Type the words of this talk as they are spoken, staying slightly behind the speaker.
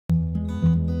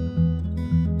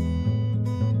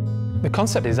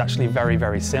concept is actually very,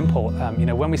 very simple. You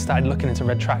know, when we started looking into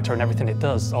Red Tractor and everything it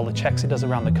does, all the checks it does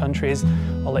around the countries,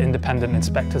 all the independent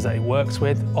inspectors that it works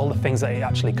with, all the things that it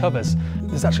actually covers,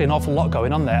 there's actually an awful lot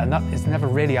going on there, and that is never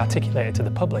really articulated to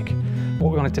the public.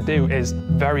 What we wanted to do is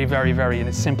very, very, very, in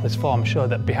its simplest form, show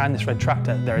that behind this Red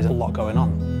Tractor there is a lot going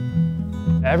on.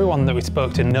 Everyone that we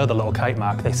spoke to know the little kite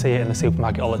mark. They see it in the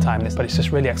supermarket all the time, but it's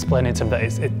just really explaining to them that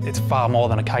it's far more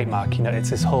than a kite mark. You know, it's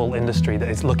this whole industry that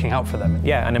is looking out for them.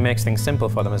 Yeah, and it makes things simple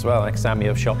for them as well. Next time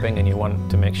you're shopping and you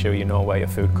want to make sure you know where your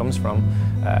food comes from,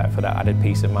 for that added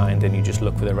peace of mind, and you just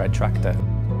look for the Red Tractor.